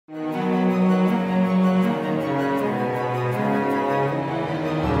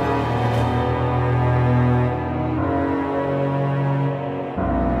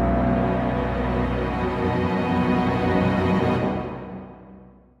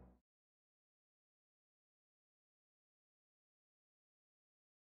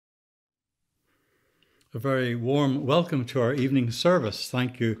A very warm welcome to our evening service.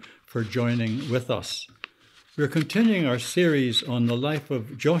 Thank you for joining with us. We're continuing our series on the life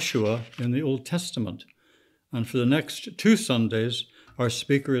of Joshua in the Old Testament. And for the next 2 Sundays, our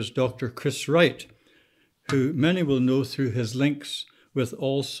speaker is Dr. Chris Wright, who many will know through his links with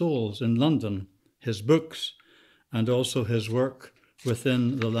All Souls in London, his books, and also his work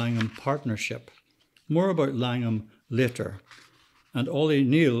within the Langham Partnership. More about Langham later. And Ollie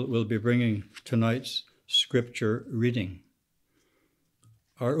Neal will be bringing tonight's scripture reading.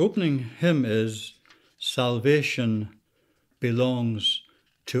 Our opening hymn is Salvation Belongs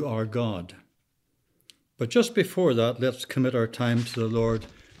to Our God. But just before that, let's commit our time to the Lord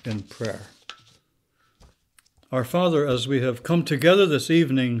in prayer. Our Father, as we have come together this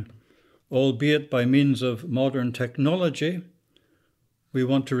evening, albeit by means of modern technology, we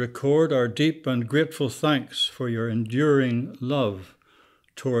want to record our deep and grateful thanks for your enduring love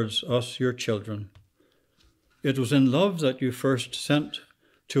towards us, your children. It was in love that you first sent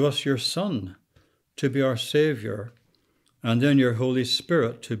to us your Son to be our Saviour, and then your Holy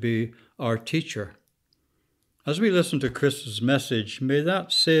Spirit to be our teacher. As we listen to Chris's message, may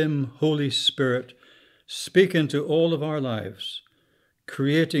that same Holy Spirit speak into all of our lives,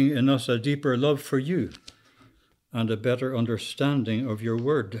 creating in us a deeper love for you and a better understanding of your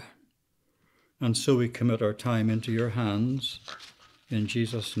word. And so we commit our time into your hands. In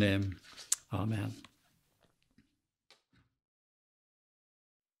Jesus' name, amen.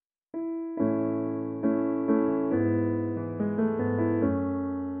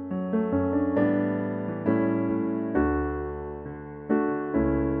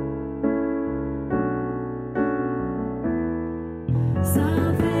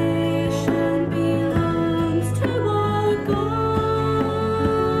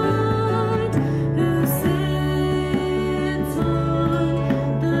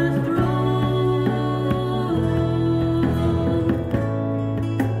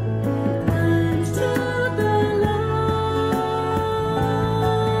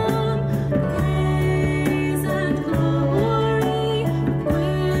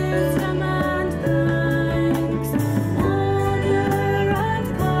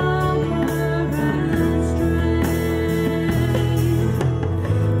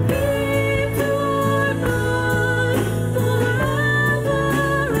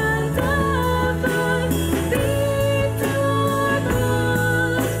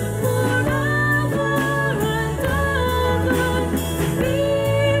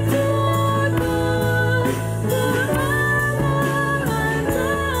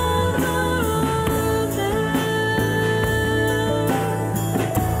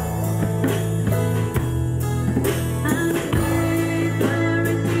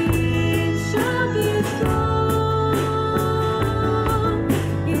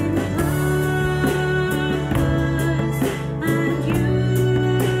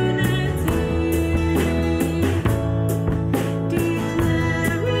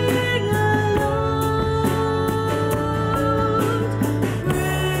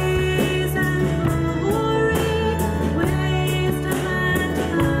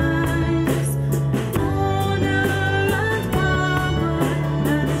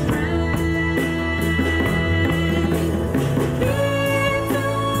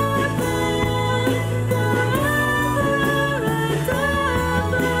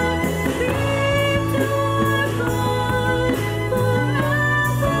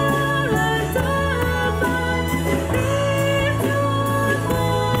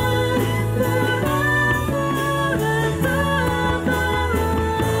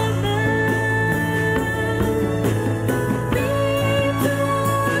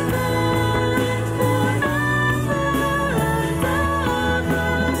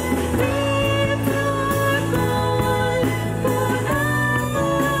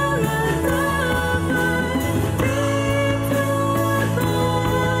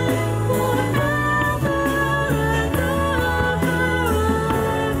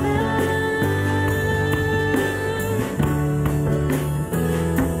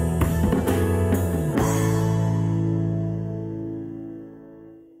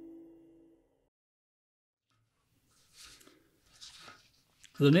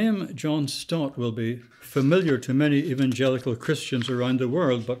 The name John Stott will be familiar to many evangelical Christians around the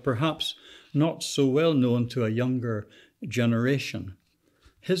world, but perhaps not so well known to a younger generation.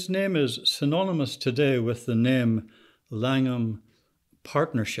 His name is synonymous today with the name Langham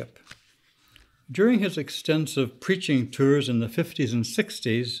Partnership. During his extensive preaching tours in the 50s and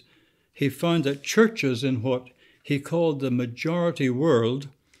 60s, he found that churches in what he called the majority world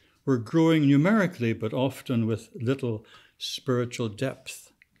were growing numerically, but often with little spiritual depth.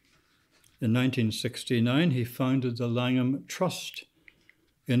 In 1969, he founded the Langham Trust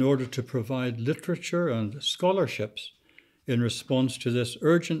in order to provide literature and scholarships in response to this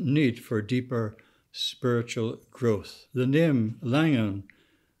urgent need for deeper spiritual growth. The name Langham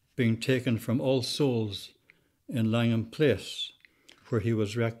being taken from All Souls in Langham Place, where he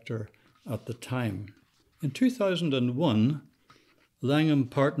was rector at the time. In 2001, Langham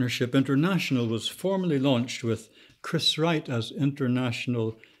Partnership International was formally launched with Chris Wright as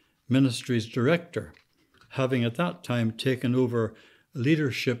International Ministries Director, having at that time taken over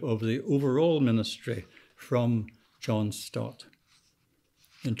leadership of the overall ministry from John Stott.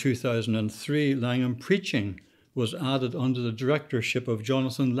 In 2003, Langham Preaching was added under the directorship of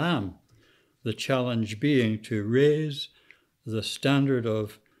Jonathan Lamb, the challenge being to raise the standard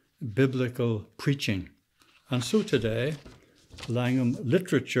of biblical preaching. And so today, Langham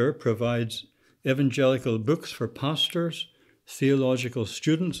Literature provides evangelical books for pastors, theological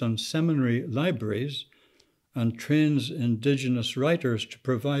students, and seminary libraries, and trains Indigenous writers to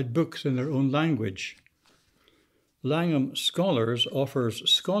provide books in their own language. Langham Scholars offers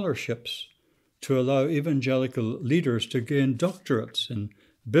scholarships to allow evangelical leaders to gain doctorates in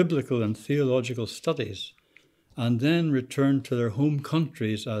biblical and theological studies, and then return to their home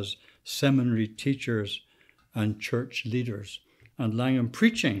countries as seminary teachers and church leaders. And Langham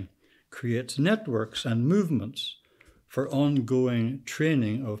Preaching creates networks and movements for ongoing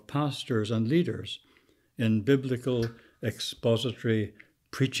training of pastors and leaders in biblical expository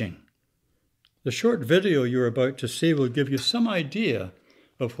preaching. The short video you're about to see will give you some idea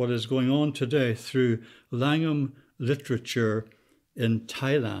of what is going on today through Langham Literature in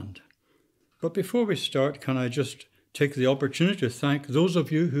Thailand. But before we start, can I just take the opportunity to thank those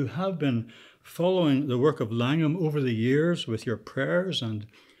of you who have been following the work of Langham over the years with your prayers and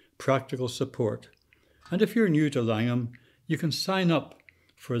practical support. And if you're new to Langham, you can sign up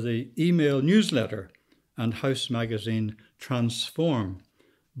for the email newsletter and house magazine Transform,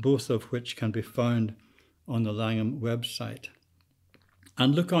 both of which can be found on the Langham website.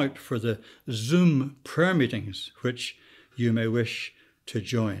 And look out for the Zoom prayer meetings, which you may wish to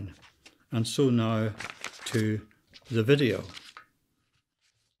join. And so now to the video.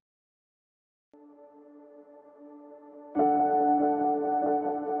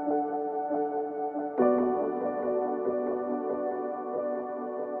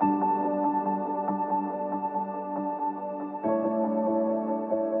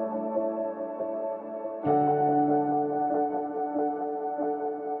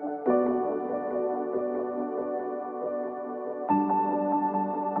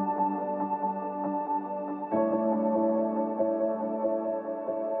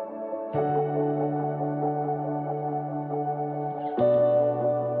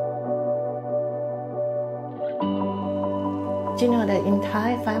 You know that in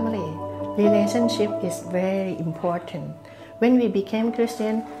Thai family, relationship is very important. When we became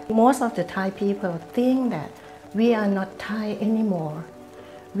Christian, most of the Thai people think that we are not Thai anymore.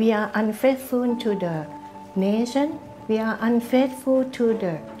 We are unfaithful to the nation. We are unfaithful to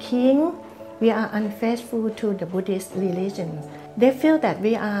the king. We are unfaithful to the Buddhist religion. They feel that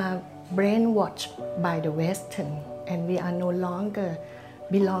we are brainwashed by the Western and we are no longer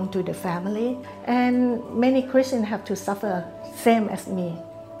belong to the family. And many Christians have to suffer same as me.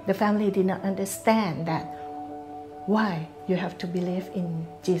 The family did not understand that why you have to believe in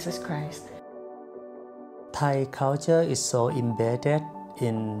Jesus Christ. Thai culture is so embedded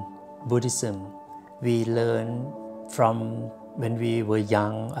in Buddhism. We learn from when we were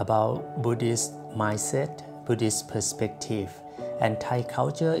young about Buddhist mindset, Buddhist perspective, and Thai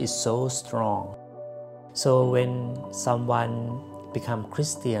culture is so strong. So when someone become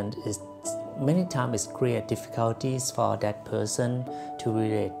Christian, many times it creates difficulties for that person to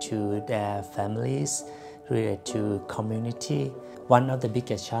relate to their families, relate to community. One of the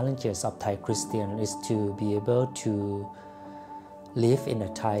biggest challenges of Thai Christian is to be able to live in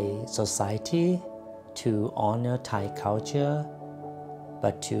a Thai society, to honor Thai culture,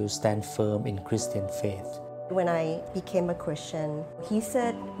 but to stand firm in Christian faith. When I became a Christian, he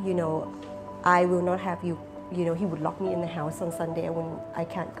said, I will not have you, he would lock me in the house on Sunday when I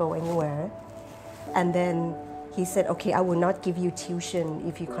can't go anywhere. And then he said, okay, I will not give you tuition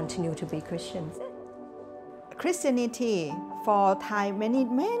if you continue to be Christians. Christianity for Thai,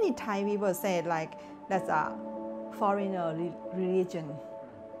 many Thai people say like that's a foreigner religion.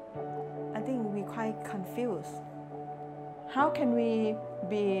 I think we're quite confused. How can we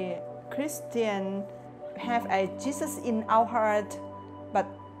be Christian, have a Jesus in our heart, but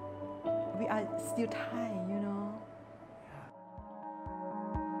we are still Thai,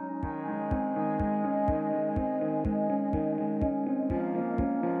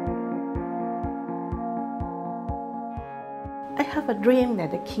 have a dream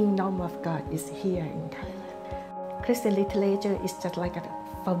that the kingdom of God is here in Thailand. Christian literature is just like a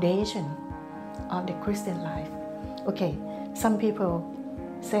foundation of the Christian life. Okay, some people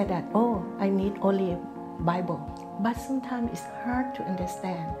say that, oh, I need only Bible. But sometimes it's hard to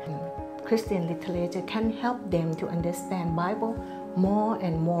understand. Christian literature can help them to understand Bible more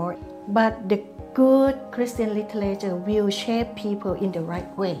and more. But the good Christian literature will shape people in the right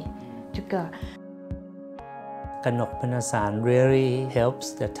way to God. Kanok Panasan really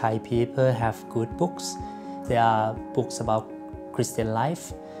helps the Thai people have good books. There are books about Christian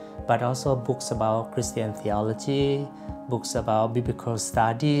life, but also books about Christian theology, books about biblical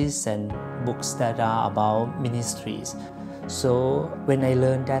studies, and books that are about ministries. So when I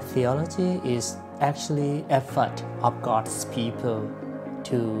learned that theology is actually effort of God's people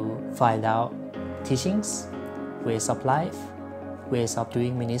to find out teachings, ways of life, ways of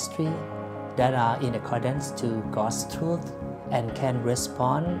doing ministry that are in accordance to God's truth and can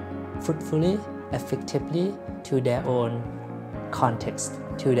respond fruitfully, effectively to their own context,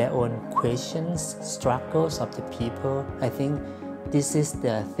 to their own questions, struggles of the people. I think this is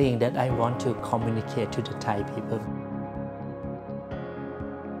the thing that I want to communicate to the Thai people.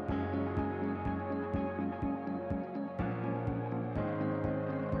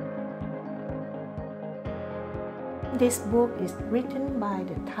 This book is written by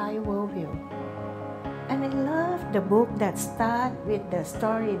the Thai Worldview. And I love the book that starts with the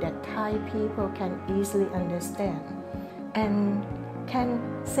story that Thai people can easily understand and can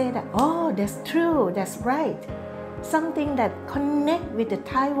say that, oh, that's true, that's right. Something that connects with the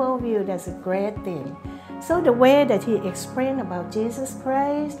Thai worldview, that's a great thing. So the way that he explained about Jesus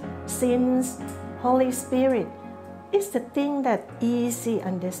Christ, sins, Holy Spirit, is the thing that easy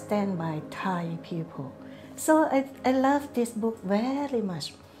understand by Thai people. So I love this book very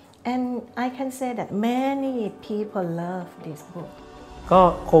much. And I can say that many people love this book. ก็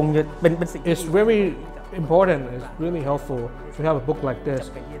คงจะเป็นสิ่ง It's very important. It's really helpful to have a book like this,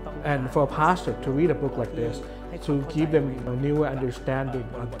 and for a pastor to read a book like this to give them a newer understanding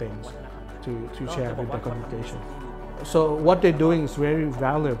on things to share with the congregation. So what they're doing is very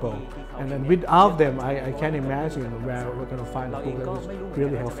valuable, and then without them, I can't imagine where we're going to find a book that is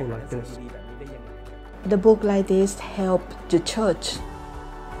really helpful like this. The book like this help the church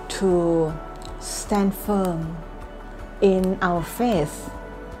to stand firm in our faith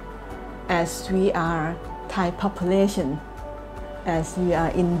as we are Thai population, as we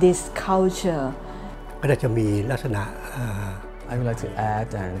are in this culture. ก็จะมีลักษณะ I would like to add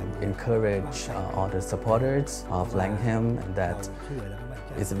and encourage all the supporters of Langham that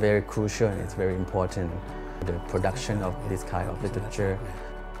it's very crucial and it's very important, the production of this kind of literature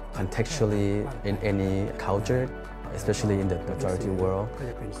contextually in any culture, especially in the majority world.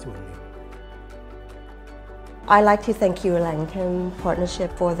 I'd like to thank you, Langham Partnership,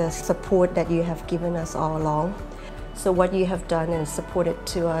 for the support that you have given us all along. So what you have done and supported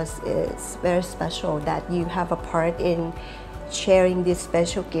to us is very special, that you have a part in sharing this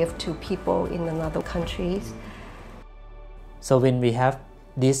special gift to people in other countries. So when we have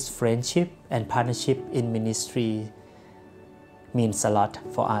this friendship and partnership in ministry means a lot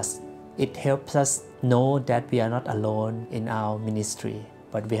for us. It helps us know that we are not alone in our ministry,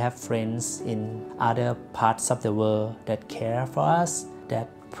 but we have friends in other parts of the world that care for us, that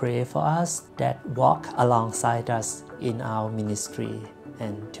pray for us, that walk alongside us in our ministry.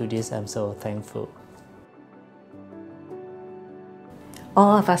 And to this I'm so thankful.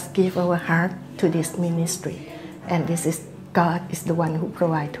 All of us give our heart to this ministry, and this is God is the one who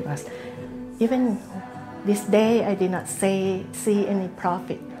provides to us. Even this day I did not see any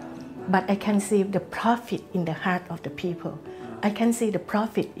profit, but I can see the profit in the heart of the people. I can see the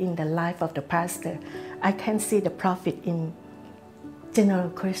profit in the life of the pastor. I can see the profit in general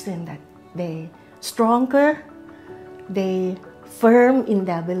Christian, that they stronger, they firm in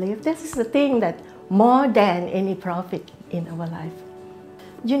their belief. This is the thing that more than any profit in our life.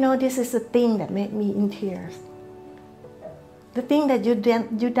 You know, this is the thing that made me in tears. The thing that you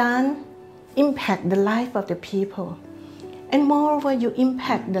done impact the life of the people. And moreover, you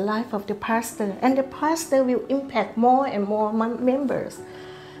impact the life of the pastor, and the pastor will impact more and more members.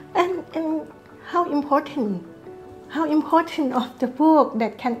 And how important of the book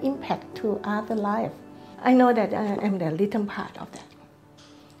that can impact to other life. I know that I am the little part of that,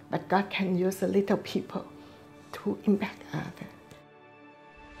 but God can use the little people to impact others.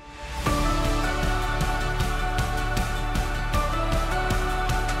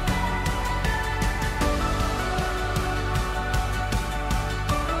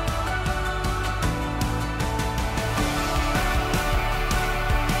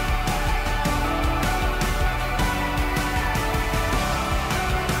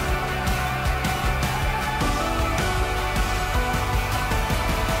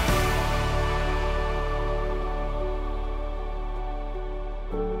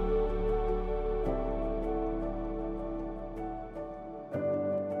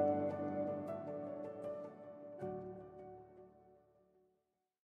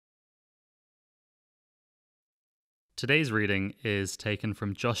 Today's reading is taken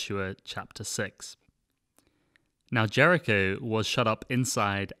from Joshua chapter 6. Now Jericho was shut up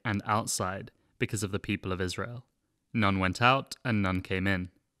inside and outside because of the people of Israel. None went out and none came in.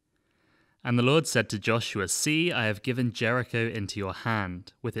 And the Lord said to Joshua, See, I have given Jericho into your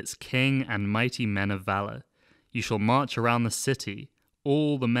hand, with its king and mighty men of valor. You shall march around the city,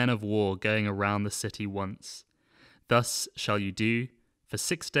 all the men of war going around the city once. Thus shall you do for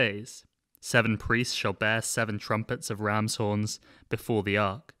 6 days. 7 priests shall bear 7 trumpets of ram's horns before the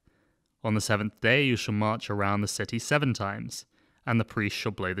ark. On the 7th day you shall march around the city 7 times, and the priests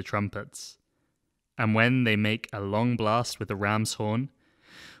shall blow the trumpets. And when they make a long blast with the ram's horn,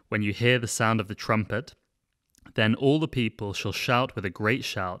 when you hear the sound of the trumpet, then all the people shall shout with a great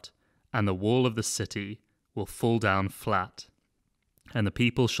shout, and the wall of the city will fall down flat. And the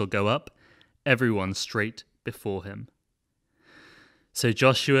people shall go up, everyone straight before him. So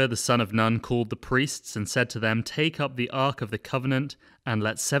Joshua the son of Nun called the priests and said to them, Take up the ark of the covenant, and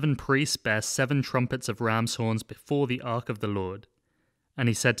let 7 priests bear 7 trumpets of ram's horns before the ark of the Lord. And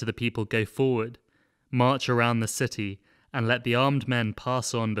he said to the people, Go forward, march around the city, and let the armed men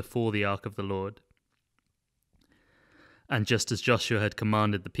pass on before the ark of the Lord. And just as Joshua had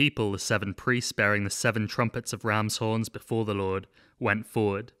commanded the people, the 7 priests bearing the 7 trumpets of ram's horns before the Lord went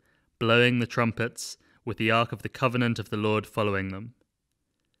forward, blowing the trumpets, with the ark of the covenant of the Lord following them.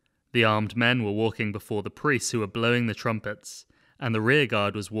 The armed men were walking before the priests who were blowing the trumpets, and the rear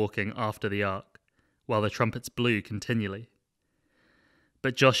guard was walking after the ark, while the trumpets blew continually.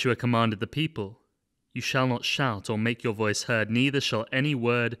 But Joshua commanded the people, You shall not shout or make your voice heard, neither shall any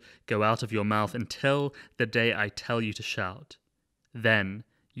word go out of your mouth until the day I tell you to shout. Then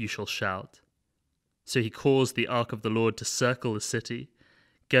you shall shout. So he caused the ark of the Lord to circle the city,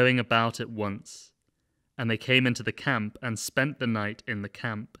 going about it once. And they came into the camp and spent the night in the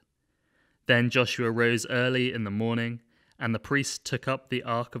camp. Then Joshua rose early in the morning, and the priests took up the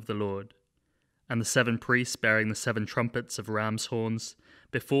ark of the Lord. And the 7 priests bearing the 7 trumpets of ram's horns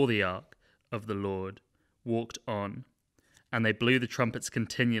before the ark of the Lord walked on, and they blew the trumpets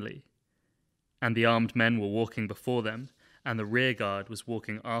continually. And the armed men were walking before them, and the rear guard was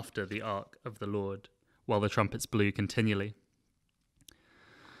walking after the ark of the Lord, while the trumpets blew continually.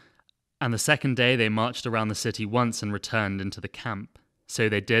 And the 2nd day they marched around the city once and returned into the camp. So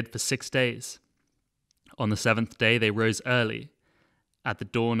they did for 6 days. On the 7th day they rose early, at the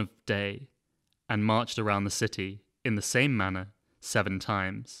dawn of day, and marched around the city in the same manner 7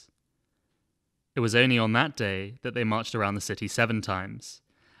 times. It was only on that day that they marched around the city 7 times.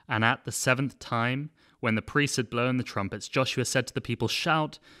 And at the 7th time, when the priests had blown the trumpets, Joshua said to the people,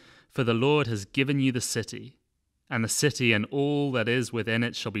 Shout, for the Lord has given you the city, and the city and all that is within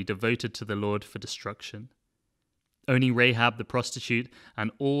it shall be devoted to the Lord for destruction. Only Rahab the prostitute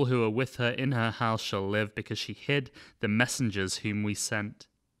and all who are with her in her house shall live, because she hid the messengers whom we sent.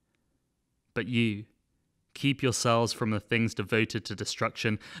 But you, keep yourselves from the things devoted to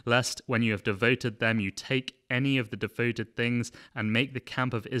destruction, lest when you have devoted them you take any of the devoted things and make the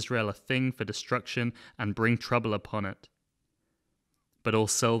camp of Israel a thing for destruction and bring trouble upon it. But all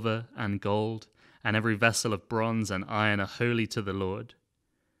silver and gold and every vessel of bronze and iron are holy to the Lord.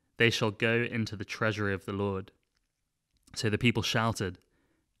 They shall go into the treasury of the Lord. So the people shouted,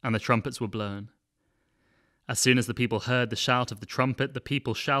 and the trumpets were blown. As soon as the people heard the shout of the trumpet, the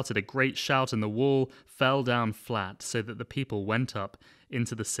people shouted a great shout, and the wall fell down flat, so that the people went up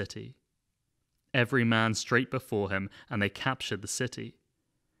into the city, every man straight before him, and they captured the city.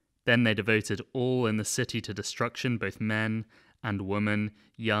 Then they devoted all in the city to destruction, both men and women,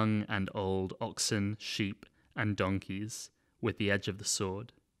 young and old, oxen, sheep, and donkeys, with the edge of the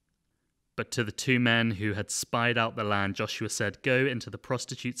sword. But to the 2 men who had spied out the land, Joshua said, Go into the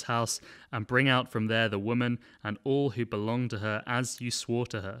prostitute's house and bring out from there the woman and all who belong to her, as you swore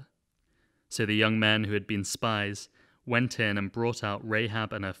to her. So the young men who had been spies went in and brought out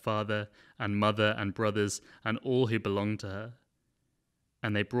Rahab and her father and mother and brothers and all who belonged to her.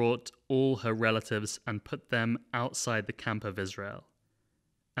 And they brought all her relatives and put them outside the camp of Israel.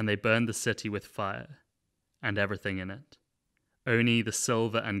 And they burned the city with fire and everything in it. Only the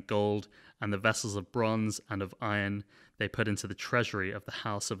silver and gold and the vessels of bronze and of iron they put into the treasury of the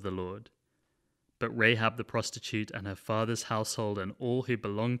house of the Lord. But Rahab the prostitute and her father's household and all who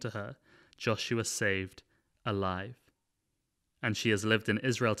belonged to her, Joshua saved alive. And she has lived in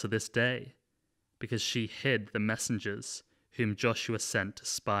Israel to this day, because she hid the messengers whom Joshua sent to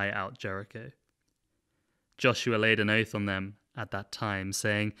spy out Jericho. Joshua laid an oath on them at that time,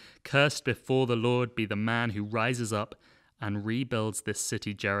 saying, Cursed before the Lord be the man who rises up and rebuilds this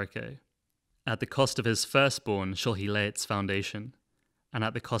city Jericho. At the cost of his firstborn shall he lay its foundation, and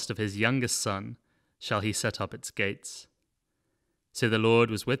at the cost of his youngest son shall he set up its gates. So the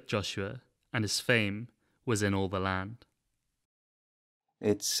Lord was with Joshua, and his fame was in all the land.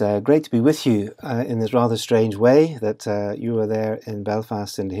 It's great to be with you in this rather strange way that you were there in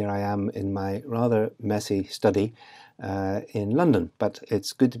Belfast and here I am in my rather messy study in London. But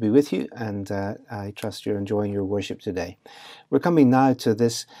it's good to be with you, and I trust you're enjoying your worship today. We're coming now to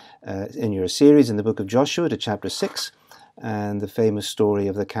this in your series in the book of Joshua, to chapter 6, and the famous story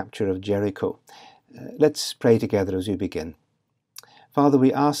of the capture of Jericho. Let's pray together as we begin. Father,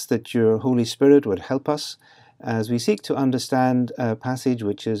 we ask that your Holy Spirit would help us as we seek to understand a passage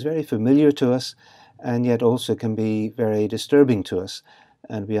which is very familiar to us and yet also can be very disturbing to us.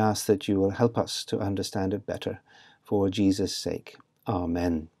 And we ask that you will help us to understand it better for Jesus' sake.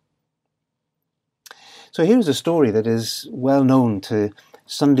 Amen. So here's a story that is well known to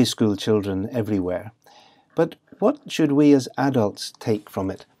Sunday school children everywhere. But what should we as adults take from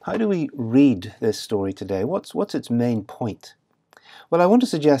it? How do we read this story today? What's its main point? Well, I want to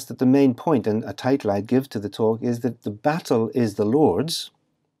suggest that the main point, and a title I'd give to the talk, is that the battle is the Lord's.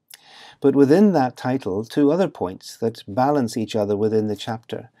 But within that title, two other points that balance each other within the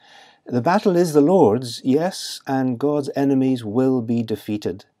chapter. The battle is the Lord's, yes, and God's enemies will be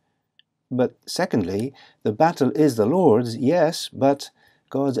defeated. But secondly, the battle is the Lord's, yes, but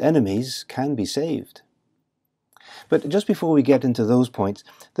God's enemies can be saved. But just before we get into those points,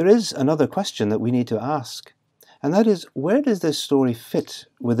 there is another question that we need to ask. And that is, where does this story fit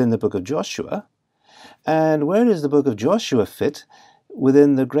within the book of Joshua? And where does the book of Joshua fit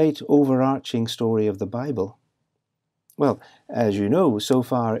within the great overarching story of the Bible? Well, as you know, so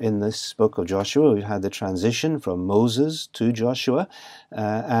far in this book of Joshua, we've had the transition from Moses to Joshua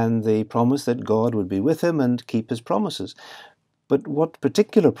and the promise that God would be with him and keep his promises. But what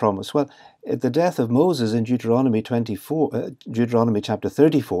particular promise? Well, at the death of Moses in Deuteronomy chapter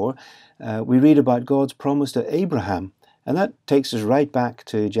 34, we read about God's promise to Abraham. And that takes us right back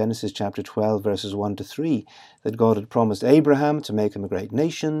to Genesis chapter 12, verses 1 to 3, that God had promised Abraham to make him a great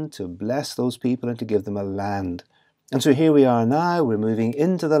nation, to bless those people and to give them a land. And so here we are now, we're moving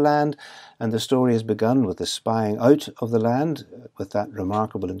into the land, and the story has begun with the spying out of the land, with that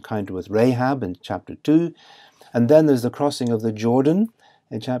remarkable encounter with Rahab in chapter 2. And then there's the crossing of the Jordan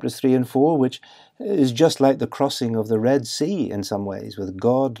in chapters 3 and 4, which is just like the crossing of the Red Sea in some ways, with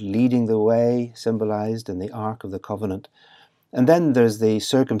God leading the way, symbolized in the Ark of the Covenant. And then there's the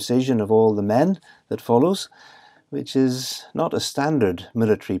circumcision of all the men that follows, which is not a standard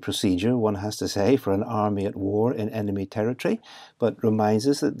military procedure, one has to say, for an army at war in enemy territory, but reminds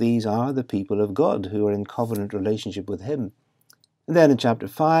us that these are the people of God who are in covenant relationship with him. And then in chapter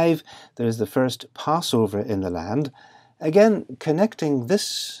 5, there's the first Passover in the land, again connecting this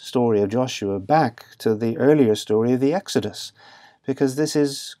story of Joshua back to the earlier story of the Exodus, because this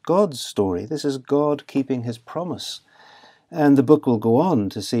is God's story, this is God keeping his promise. And the book will go on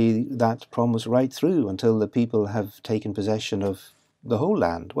to see that promise right through until the people have taken possession of the whole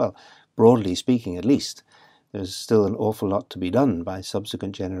land. Well, broadly speaking at least. There's still an awful lot to be done by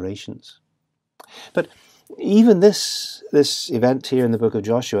subsequent generations. But even this event here in the book of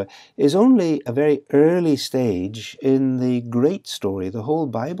Joshua is only a very early stage in the great story, the whole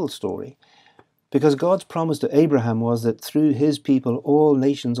Bible story. Because God's promise to Abraham was that through his people all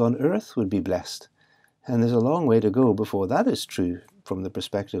nations on earth would be blessed. And there's a long way to go before that is true from the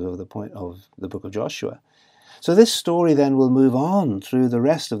perspective of the point of the book of Joshua. So this story then will move on through the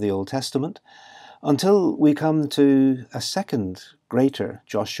rest of the Old Testament until we come to a second greater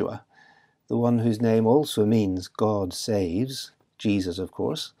Joshua, the one whose name also means God saves, Jesus of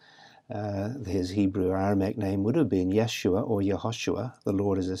course. His Hebrew Aramaic name would have been Yeshua or Yehoshua, the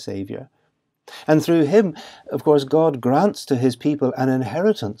Lord is a Saviour. And through him, of course, God grants to his people an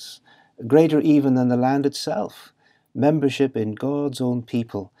inheritance, greater even than the land itself, membership in God's own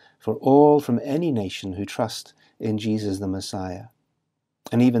people for all from any nation who trust in Jesus the Messiah.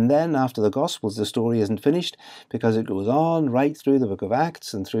 And even then, after the Gospels, the story isn't finished because it goes on right through the book of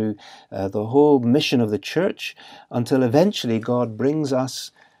Acts and through the whole mission of the church until eventually God brings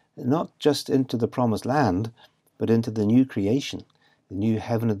us not just into the promised land, but into the new creation, the new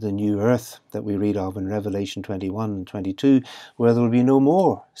heaven and the new earth that we read of in Revelation 21 and 22, where there will be no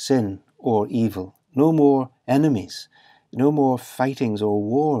more sin or evil, no more enemies, no more fightings or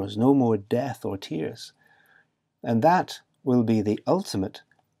wars, no more death or tears. And that will be the ultimate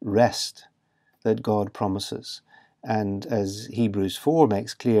rest that God promises. And as Hebrews 4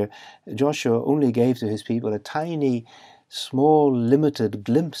 makes clear, Joshua only gave to his people a tiny, small, limited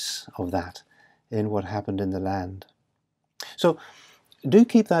glimpse of that in what happened in the land. So do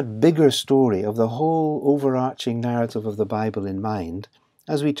keep that bigger story of the whole overarching narrative of the Bible in mind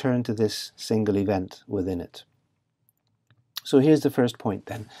as we turn to this single event within it. So here's the first point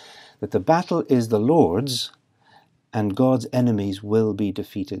then, that the battle is the Lord's and God's enemies will be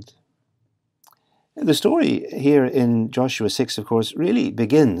defeated. The story here in Joshua 6, of course, really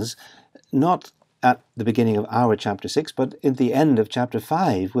begins not at the beginning of our chapter 6, but at the end of chapter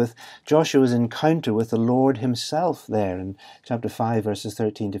 5, with Joshua's encounter with the Lord himself there in chapter 5, verses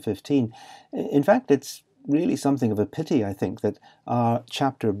 13 to 15. In fact, it's really something of a pity, I think, that our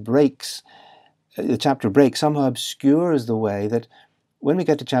chapter breaks. The chapter break somehow obscures the way that when we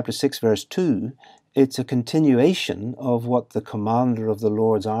get to chapter 6, verse 2, it's a continuation of what the commander of the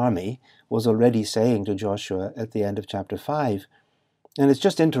Lord's army was already saying to Joshua at the end of chapter 5. And it's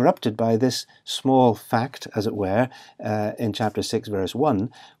just interrupted by this small fact, as it were, in chapter 6, verse 1,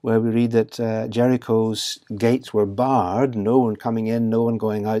 where we read that Jericho's gates were barred, no one coming in, no one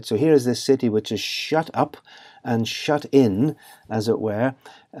going out. So here is this city which is shut up and shut in, as it were,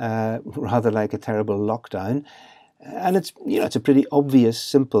 rather like a terrible lockdown. And it's, it's a pretty obvious,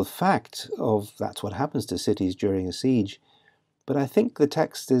 simple fact of that's what happens to cities during a siege. But I think the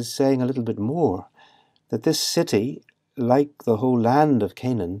text is saying a little bit more, that this city, like the whole land of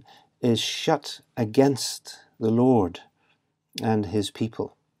Canaan, is shut against the Lord and his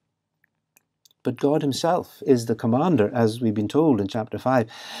people. But God himself is the commander, as we've been told in chapter 5,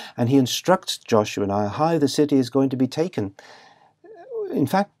 and he instructs Joshua now how the city is going to be taken. In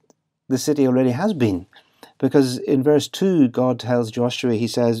fact, the city already has been, because in verse 2, God tells Joshua, he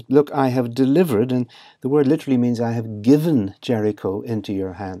says, "Look, I have delivered," and the word literally means I have given Jericho into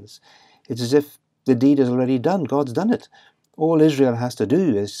your hands. It's as if the deed is already done. God's done it. All Israel has to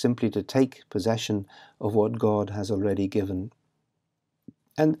do is simply to take possession of what God has already given.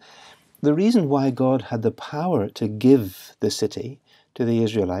 And the reason why God had the power to give the city to the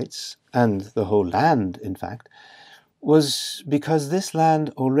Israelites, and the whole land, in fact, was because this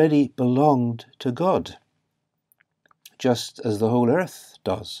land already belonged to God, just as the whole earth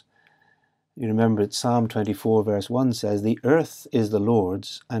does. You remember that Psalm 24 verse 1 says, "The earth is the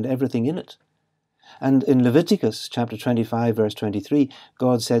Lord's and everything in it." And in Leviticus chapter 25 verse 23,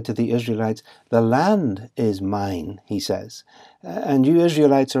 God said to the Israelites, "The land is mine," he says, "and you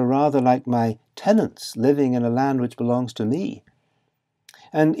Israelites are rather like my tenants living in a land which belongs to me."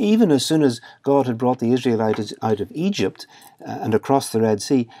 And even as soon as God had brought the Israelites out of Egypt and across the Red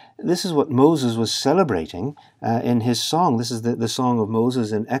Sea, this is what Moses was celebrating in his song. This is the song of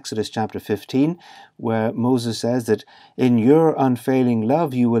Moses in Exodus chapter 15, where Moses says that in your unfailing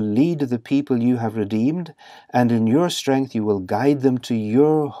love you will lead the people you have redeemed, and in your strength you will guide them to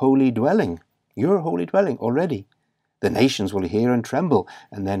your holy dwelling. Your holy dwelling already. The nations will hear and tremble.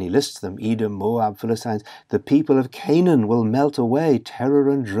 And then he lists them: Edom, Moab, Philistines. The people of Canaan will melt away. Terror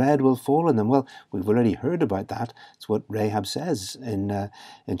and dread will fall on them. Well, we've already heard about that. It's what Rahab says in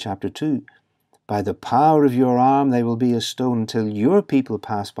chapter 2. By the power of your arm they will be a stone until your people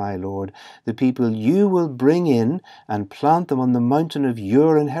pass by, Lord. The people you will bring in and plant them on the mountain of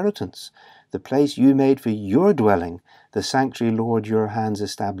your inheritance, the place you made for your dwelling, the sanctuary, Lord, your hands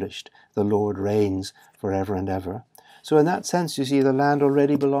established. The Lord reigns forever and ever. So in that sense, you see, the land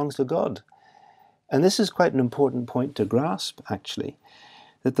already belongs to God. And this is quite an important point to grasp, actually,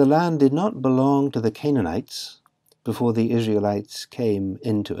 that the land did not belong to the Canaanites before the Israelites came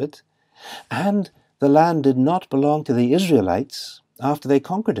into it, and the land did not belong to the Israelites after they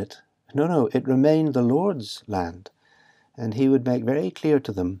conquered it. No, it remained the Lord's land, and he would make very clear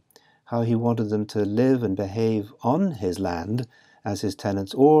to them how he wanted them to live and behave on his land as his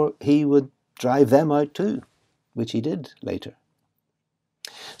tenants, or he would drive them out too, which he did later.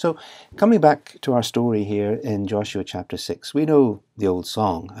 So, coming back to our story here in Joshua chapter 6, we know the old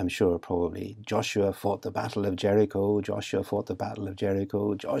song, I'm sure, probably. Joshua fought the battle of Jericho, Joshua fought the battle of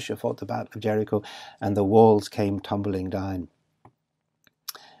Jericho, Joshua fought the battle of Jericho, and the walls came tumbling down.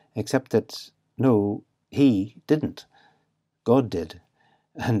 Except that, no, he didn't. God did.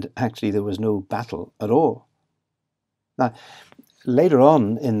 And actually there was no battle at all. Now, later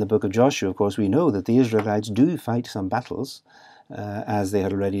on in the book of Joshua, of course, we know that the Israelites do fight some battles, as they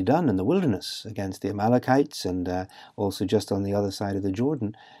had already done in the wilderness against the Amalekites and also just on the other side of the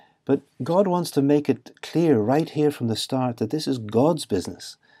Jordan. But God wants to make it clear right here from the start that this is God's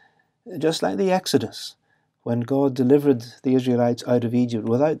business. Just like the Exodus, when God delivered the Israelites out of Egypt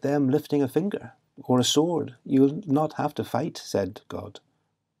without them lifting a finger or a sword. "You'll not have to fight," said God.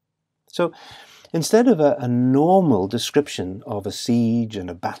 So, instead of a normal description of a siege and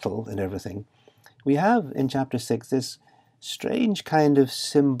a battle and everything, we have in chapter 6 this strange kind of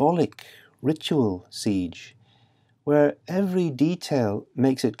symbolic ritual siege, where every detail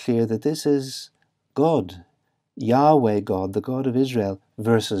makes it clear that this is God Yahweh God, the God of Israel,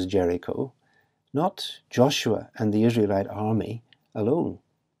 versus Jericho, not Joshua and the Israelite army alone.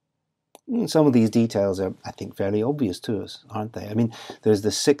 Some of these details are, I think, fairly obvious to us, aren't they? I mean, there's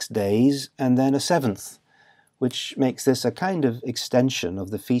the 6 days and then a 7th, which makes this a kind of extension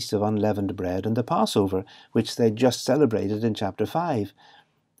of the Feast of Unleavened Bread and the Passover, which they just celebrated in chapter 5.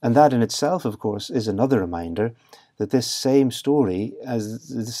 And that in itself, of course, is another reminder that this same story as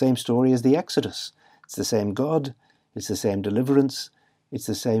the Exodus. It's the same God, it's the same deliverance, it's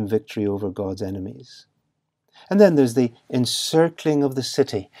the same victory over God's enemies. And then there's the encircling of the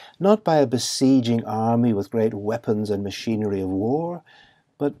city, not by a besieging army with great weapons and machinery of war,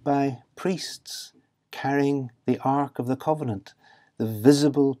 but by priests carrying the Ark of the Covenant, the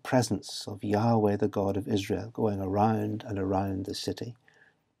visible presence of Yahweh, the God of Israel, going around and around the city.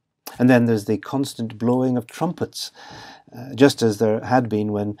 And then there's the constant blowing of trumpets, just as there had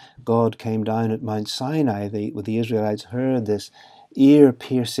been when God came down at Mount Sinai. The Israelites heard this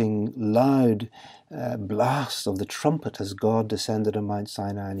ear-piercing, loud blast of the trumpet as God descended on Mount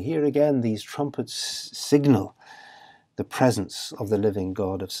Sinai. And here again, these trumpets signal the presence of the living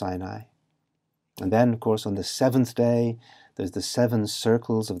God of Sinai. And then, of course, on the 7th day, there's the 7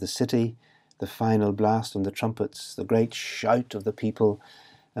 circles of the city, the final blast on the trumpets, the great shout of the people,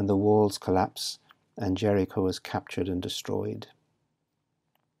 and the walls collapse, and Jericho is captured and destroyed.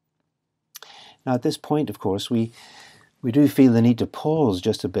 Now, at this point, of course, we do feel the need to pause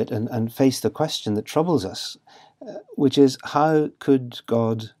just a bit and face the question that troubles us, which is, how could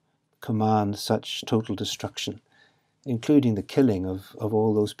God command such total destruction, including the killing of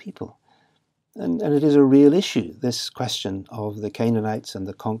all those people? And it is a real issue, this question of the Canaanites and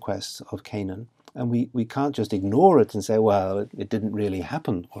the conquest of Canaan. And we can't just ignore it and say, well, it didn't really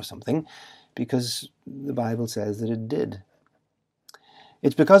happen or something, because the Bible says that it did.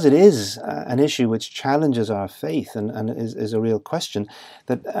 It's because it is an issue which challenges our faith and is a real question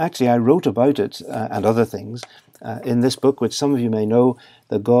that actually I wrote about it and other things in this book, which some of you may know,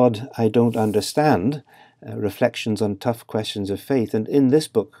 The God I Don't Understand, Reflections on Tough Questions of Faith. And in this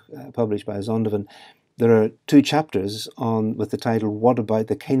book, published by Zondervan, there are 2 chapters with the title, What About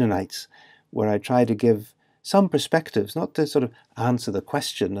the Canaanites?, where I try to give some perspectives, not to sort of answer the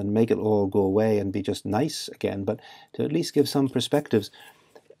question and make it all go away and be just nice again, but to at least give some perspectives,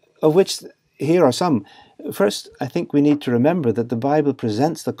 of which here are some. First, I think we need to remember that the Bible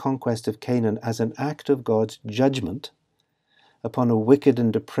presents the conquest of Canaan as an act of God's judgment upon a wicked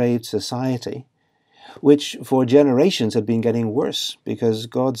and depraved society, which for generations had been getting worse, because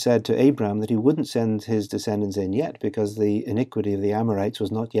God said to Abraham that he wouldn't send his descendants in yet, because the iniquity of the Amorites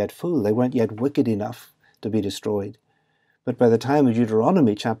was not yet full. They weren't yet wicked enough to be destroyed. But by the time of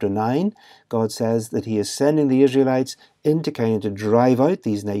Deuteronomy chapter 9, God says that he is sending the Israelites into Canaan to drive out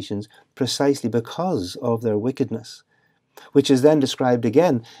these nations precisely because of their wickedness, which is then described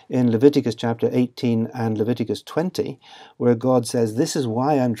again in Leviticus chapter 18 and Leviticus 20, where God says, this is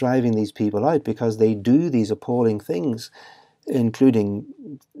why I'm driving these people out, because they do these appalling things,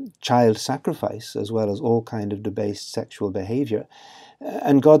 including child sacrifice, as well as all kind of debased sexual behavior.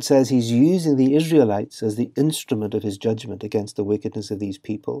 And God says he's using the Israelites as the instrument of his judgment against the wickedness of these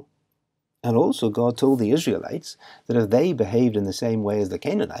people. And also God told the Israelites that if they behaved in the same way as the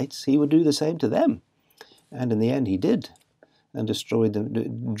Canaanites, he would do the same to them. And in the end he did, and destroyed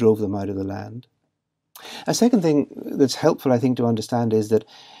them, drove them out of the land. A second thing that's helpful, I think, to understand is that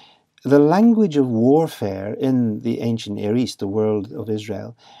the language of warfare in the ancient Near East, the world of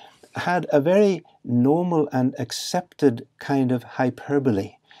Israel, had a very normal and accepted kind of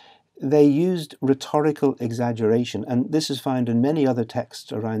hyperbole. They used rhetorical exaggeration, and this is found in many other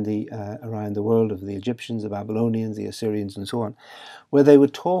texts around the world of the Egyptians, the Babylonians, the Assyrians, and so on, where they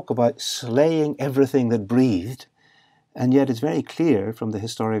would talk about slaying everything that breathed, and yet it's very clear from the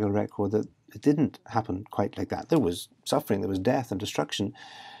historical record that it didn't happen quite like that. There was suffering, there was death and destruction,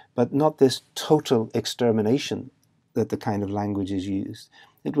 but not this total extermination that the kind of language is used.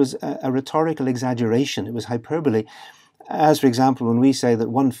 It was a rhetorical exaggeration. It was hyperbole. As, for example, when we say that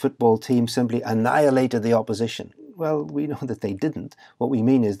one football team simply annihilated the opposition. Well, we know that they didn't. What we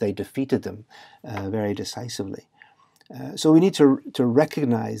mean is they defeated them very decisively. So we need to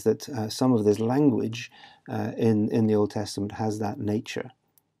recognize that some of this language in the Old Testament has that nature.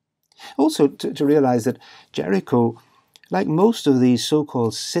 Also, to realize that Jericho, like most of these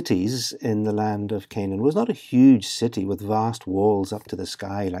so-called cities in the land of Canaan, was not a huge city with vast walls up to the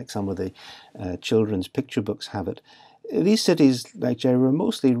sky like some of the children's picture books have it. These cities, like Jericho, were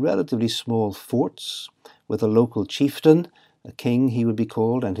mostly relatively small forts with a local chieftain, a king he would be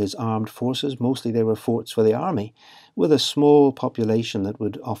called, and his armed forces. Mostly they were forts for the army, with a small population that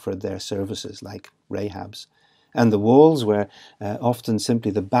would offer their services, like Rahab's. And the walls were often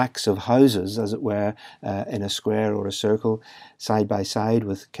simply the backs of houses, as it were, in a square or a circle, side by side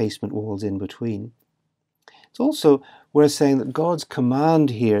with casement walls in between. It's also worth saying that God's command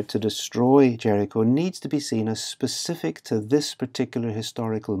here to destroy Jericho needs to be seen as specific to this particular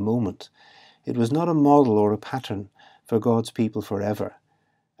historical moment. It was not a model or a pattern for God's people forever.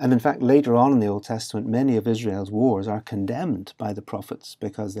 And in fact, later on in the Old Testament, many of Israel's wars are condemned by the prophets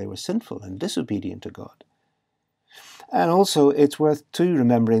because they were sinful and disobedient to God. And also, it's worth too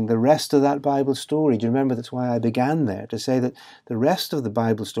remembering the rest of that Bible story. Do you remember that's why I began there, to say that the rest of the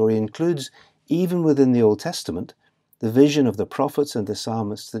Bible story includes, even within the Old Testament, the vision of the prophets and the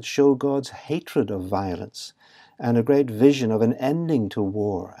psalmists that show God's hatred of violence and a great vision of an ending to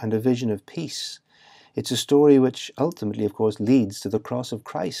war and a vision of peace. It's a story which ultimately, of course, leads to the cross of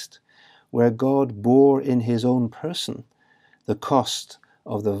Christ, where God bore in his own person the cost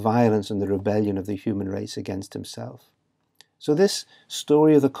of the violence and the rebellion of the human race against himself. So this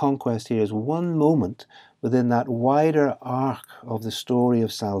story of the conquest here is one moment within that wider arc of the story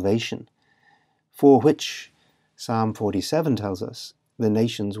of salvation, for which Psalm 47 tells us the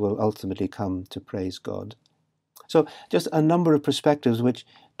nations will ultimately come to praise God. So just a number of perspectives which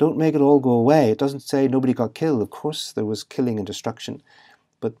don't make it all go away. It doesn't say nobody got killed. Of course there was killing and destruction,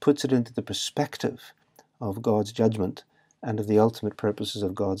 but puts it into the perspective of God's judgment and of the ultimate purposes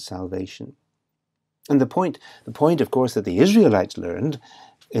of God's salvation. And the point, of course, that the Israelites learned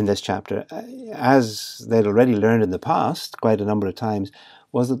in this chapter, as they'd already learned in the past quite a number of times,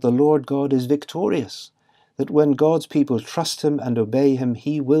 was that the Lord God is victorious, that when God's people trust him and obey him,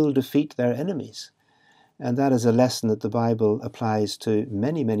 he will defeat their enemies. And that is a lesson that the Bible applies to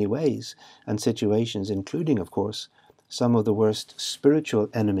many, many ways and situations, including, of course, some of the worst spiritual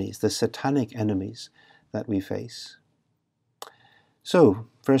enemies, the satanic enemies that we face. So,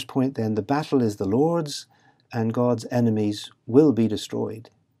 first point then, the battle is the Lord's and God's enemies will be destroyed.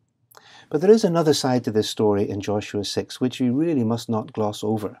 But there is another side to this story in Joshua 6, which we really must not gloss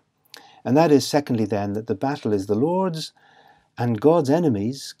over. And that is, secondly then, that the battle is the Lord's and God's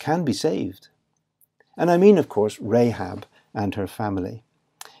enemies can be saved. And I mean, of course, Rahab and her family.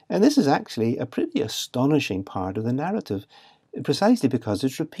 And this is actually a pretty astonishing part of the narrative, precisely because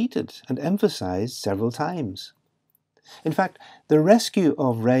it's repeated and emphasized several times. In fact, the rescue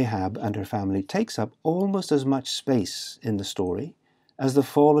of Rahab and her family takes up almost as much space in the story as the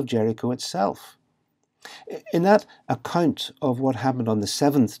fall of Jericho itself. In that account of what happened on the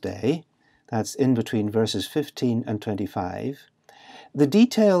seventh day, that's in between verses 15 and 25, the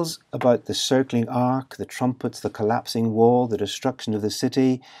details about the circling ark, the trumpets, the collapsing wall, the destruction of the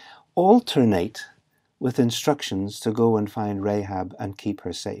city, alternate with instructions to go and find Rahab and keep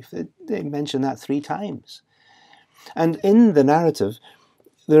her safe. They mention that 3 times. And in the narrative,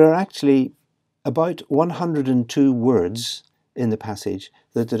 there are actually about 102 words in the passage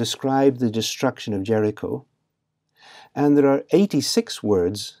that describe the destruction of Jericho, and there are 86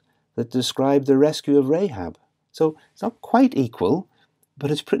 words that describe the rescue of Rahab. So it's not quite equal, but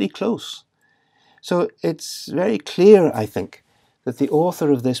it's pretty close. So it's very clear, I think, that the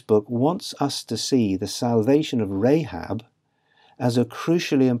author of this book wants us to see the salvation of Rahab as a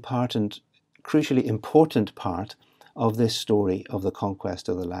crucially important part of this story of the conquest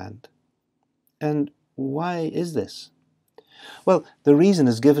of the land. And why is this? Well, the reason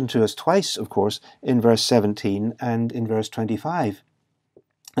is given to us twice, of course, in verse 17 and in verse 25.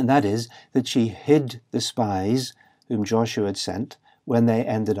 And that is that she hid the spies whom Joshua had sent when they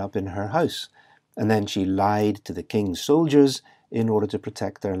ended up in her house. And then she lied to the king's soldiers in order to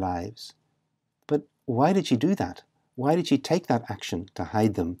protect their lives. But why did she do that? Why did she take that action to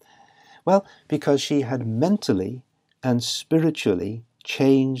hide them? Well, because she had mentally and spiritually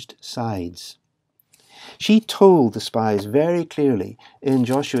changed sides. She told the spies very clearly in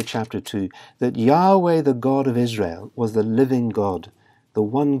Joshua chapter 2 that Yahweh, the God of Israel, was the living God, the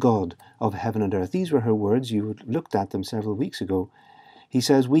one God of heaven and earth. These were her words. You looked at them several weeks ago. He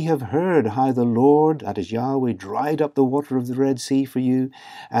says, "We have heard how the Lord, that is Yahweh, dried up the water of the Red Sea for you,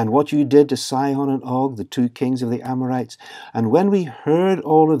 and what you did to Sihon and Og, the 2 kings of the Amorites. And when we heard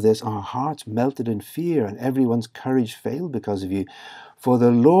all of this, our hearts melted in fear, and everyone's courage failed because of you. For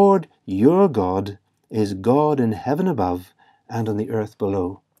the Lord, your God, is God in heaven above and on the earth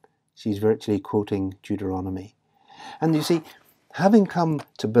below." She's virtually quoting Deuteronomy. And you see, having come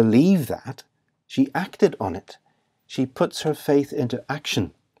to believe that, she acted on it. She puts her faith into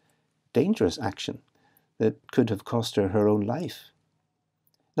action, dangerous action, that could have cost her her own life.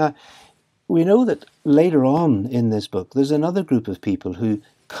 Now, we know that later on in this book, there's another group of people who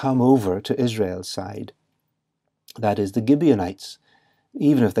come over to Israel's side. That is the Gibeonites,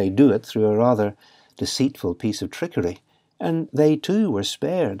 even if they do it through a rather deceitful piece of trickery, and they too were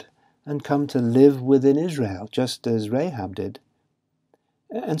spared and come to live within Israel, just as Rahab did.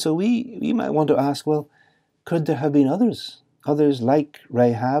 And so we might want to ask, well, could there have been others like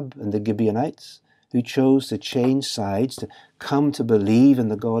Rahab and the Gibeonites, who chose to change sides, to come to believe in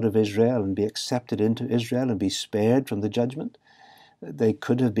the God of Israel and be accepted into Israel and be spared from the judgment? They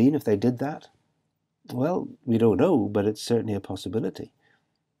could have been if they did that. Well, we don't know, but it's certainly a possibility.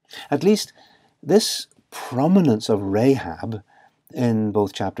 At least this prominence of Rahab in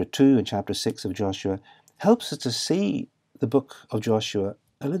both chapter 2 and chapter 6 of Joshua helps us to see the book of Joshua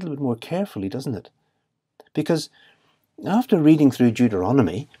a little bit more carefully, doesn't it? Because after reading through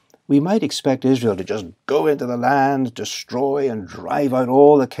Deuteronomy, we might expect Israel to just go into the land, destroy and drive out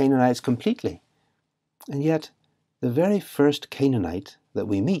all the Canaanites completely. And yet, the very first Canaanite that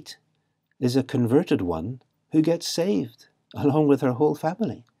we meet is a converted one who gets saved, along with her whole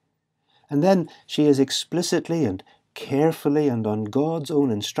family. And then she is explicitly and carefully and on God's own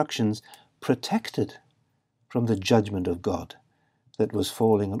instructions protected from the judgment of God that was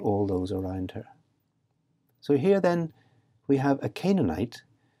falling on all those around her. So here then we have a Canaanite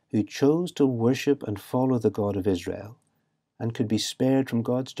who chose to worship and follow the God of Israel and could be spared from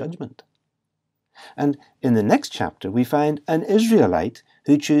God's judgment. And in the next chapter we find an Israelite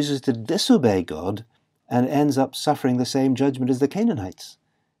who chooses to disobey God and ends up suffering the same judgment as the Canaanites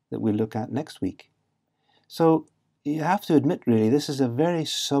that we'll look at next week. So you have to admit, really, this is a very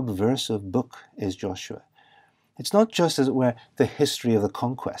subversive book, is Joshua. It's not just, as it were, the history of the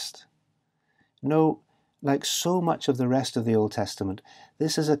conquest. No, like so much of the rest of the Old Testament,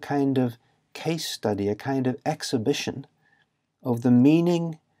 this is a kind of case study, a kind of exhibition of the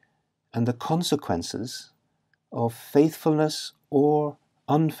meaning and the consequences of faithfulness or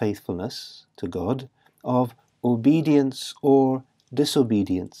unfaithfulness to God, of obedience or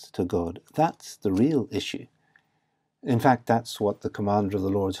disobedience to God. That's the real issue. In fact, that's what the commander of the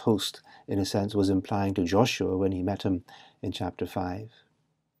Lord's host, in a sense, was implying to Joshua when he met him in chapter 5.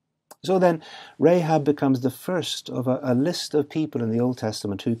 So then, Rahab becomes the first of a list of people in the Old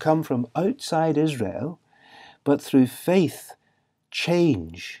Testament who come from outside Israel, but through faith,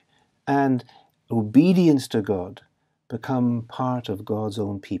 change, and obedience to God, become part of God's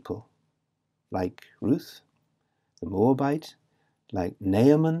own people. Like Ruth, the Moabite, like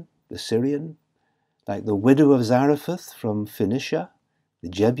Naaman, the Syrian, like the widow of Zarephath from Phoenicia, the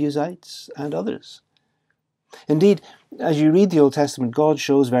Jebusites, and others. Indeed, as you read the Old Testament, God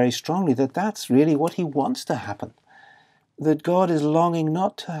shows very strongly that that's really what he wants to happen. That God is longing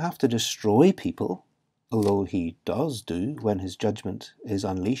not to have to destroy people, although he does do when his judgment is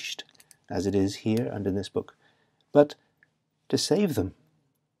unleashed, as it is here and in this book, but to save them.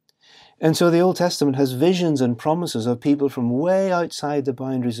 And so the Old Testament has visions and promises of people from way outside the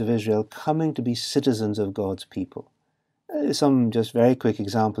boundaries of Israel coming to be citizens of God's people. Some just very quick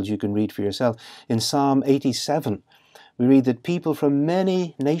examples you can read for yourself. In Psalm 87, we read that people from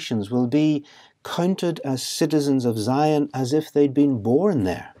many nations will be counted as citizens of Zion as if they'd been born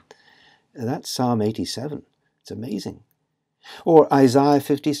there. That's Psalm 87. It's amazing. Or Isaiah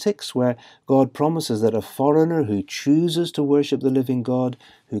 56, where God promises that a foreigner who chooses to worship the living God,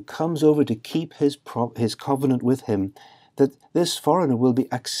 who comes over to keep his covenant with him, that this foreigner will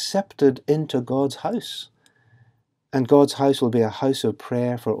be accepted into God's house. And God's house will be a house of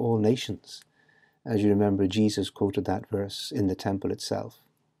prayer for all nations. As you remember, Jesus quoted that verse in the temple itself.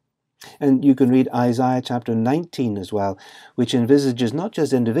 And you can read Isaiah chapter 19 as well, which envisages not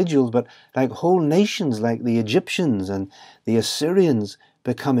just individuals, but like whole nations like the Egyptians and the Assyrians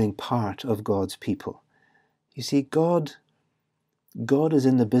becoming part of God's people. You see, God is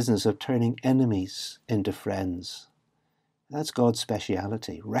in the business of turning enemies into friends. That's God's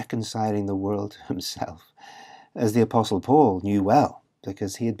speciality, reconciling the world to himself, as the Apostle Paul knew well,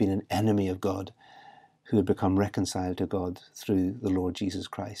 because he had been an enemy of God who had become reconciled to God through the Lord Jesus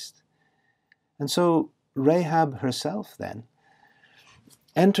Christ. And so Rahab herself then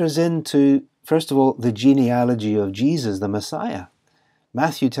enters into, first of all, the genealogy of Jesus, the Messiah.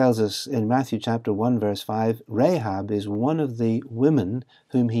 Matthew tells us in Matthew chapter 1 verse 5, Rahab is one of the women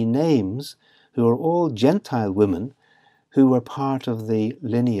whom he names, who are all Gentile women who were part of the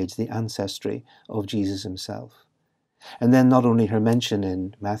lineage, the ancestry of Jesus himself. And then not only her mention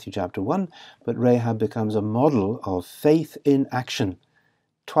in Matthew chapter 1, but Rahab becomes a model of faith in action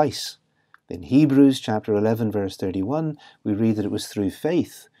twice. In Hebrews chapter 11 verse 31, we read that it was through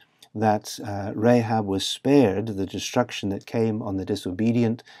faith that Rahab was spared the destruction that came on the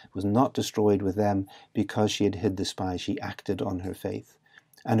disobedient, was not destroyed with them because she had hid the spies. She acted on her faith.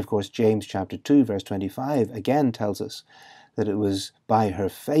 And of course, James chapter 2 verse 25 again tells us that it was by her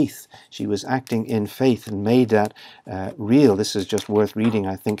faith. She was acting in faith and made that real. This is just worth reading,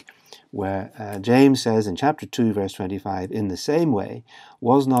 I think, where James says in chapter 2, verse 25, "In the same way,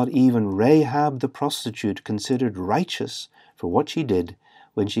 was not even Rahab the prostitute considered righteous for what she did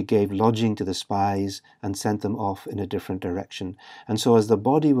when she gave lodging to the spies and sent them off in a different direction? And so as the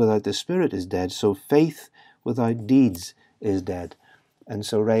body without the spirit is dead, so faith without deeds is dead." And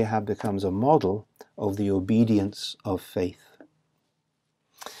so Rahab becomes a model of the obedience of faith.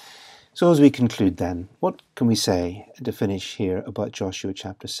 So as we conclude then, what can we say to finish here about Joshua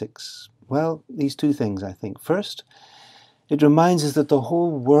chapter 6? Well, these two things, I think. First, it reminds us that the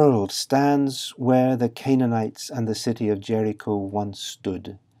whole world stands where the Canaanites and the city of Jericho once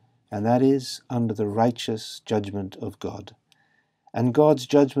stood, and that is under the righteous judgment of God. And God's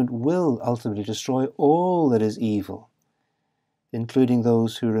judgment will ultimately destroy all that is evil, including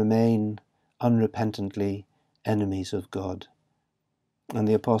those who remain unrepentantly enemies of God. And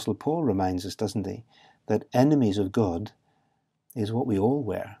the Apostle Paul reminds us, doesn't he, that enemies of God is what we all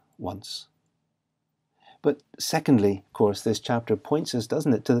were once. But secondly, of course, this chapter points us,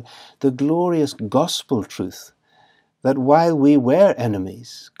 doesn't it, to the glorious gospel truth that while we were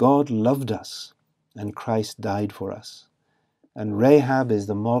enemies, God loved us and Christ died for us. And Rahab is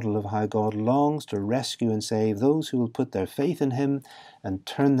the model of how God longs to rescue and save those who will put their faith in him and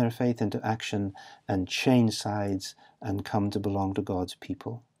turn their faith into action and change sides and come to belong to God's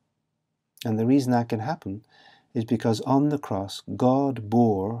people. And the reason that can happen is because on the cross, God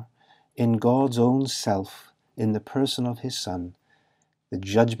bore in God's own self, in the person of his Son, the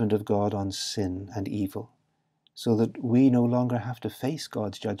judgment of God on sin and evil, so that we no longer have to face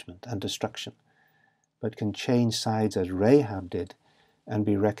God's judgment and destruction, but can change sides as Rahab did and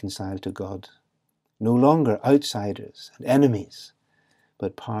be reconciled to God. No longer outsiders and enemies,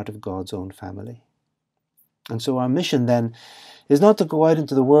 but part of God's own family. And so our mission then is not to go out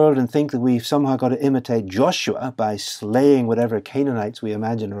into the world and think that we've somehow got to imitate Joshua by slaying whatever Canaanites we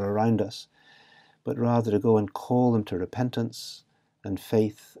imagine are around us, but rather to go and call them to repentance and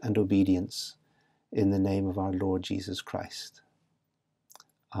faith and obedience in the name of our Lord Jesus Christ.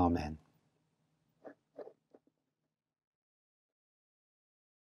 Amen.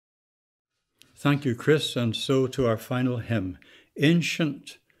 Thank you, Chris, and so to our final hymn,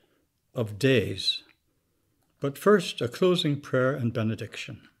 Ancient of Days. But first, a closing prayer and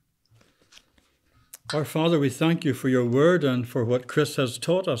benediction. Our Father, we thank you for your word and for what Chris has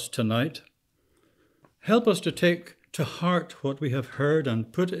taught us tonight. Help us to take to heart what we have heard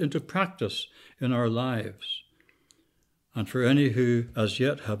and put it into practice in our lives. And for any who as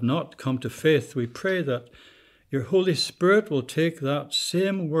yet have not come to faith, we pray that your Holy Spirit will take that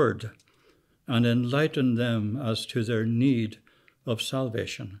same word and enlighten them as to their need of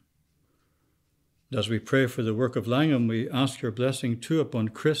salvation. As we pray for the work of Langham, we ask your blessing too upon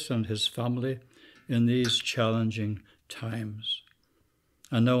Chris and his family in these challenging times.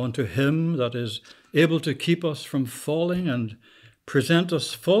 And now unto him that is able to keep us from falling and present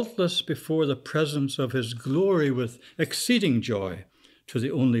us faultless before the presence of his glory with exceeding joy, to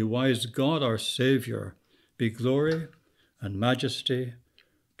the only wise God our Saviour, be glory and majesty,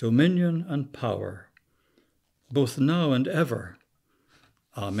 dominion and power, both now and ever.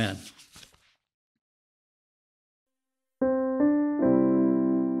 Amen.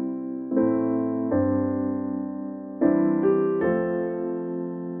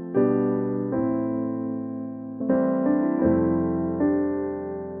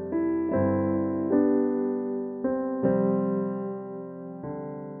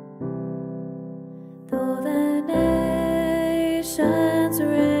 Though the nations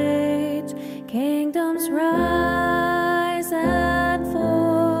rage, kingdoms rise and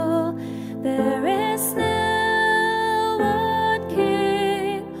fall, there is still one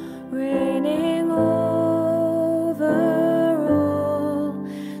King reigning over all.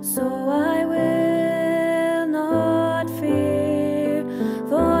 So I will not fear,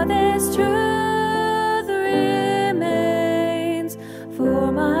 for this truth remains,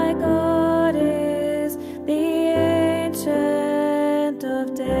 for my God is the Ancient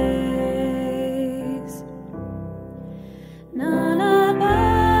of Days.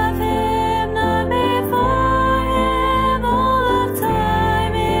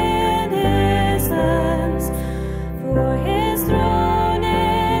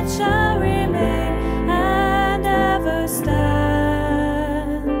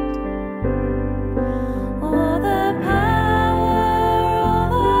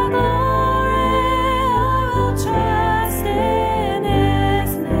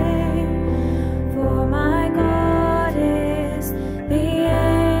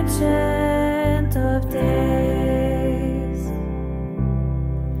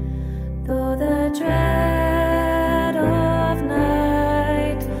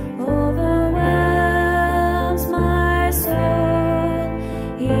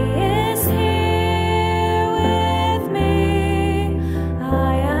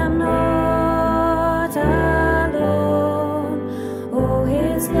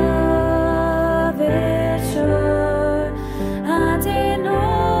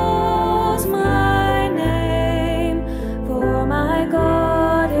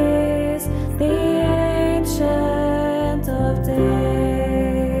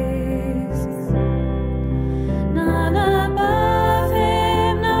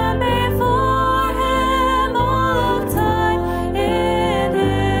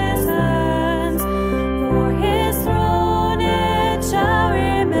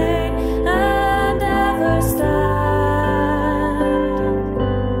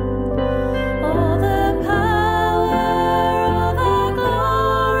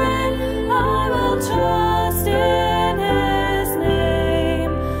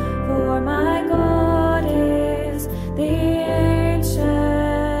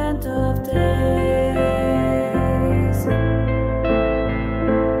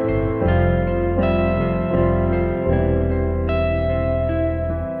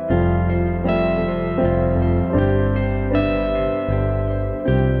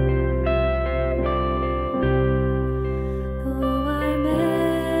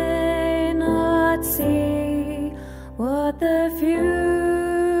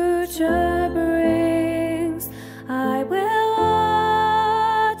 future.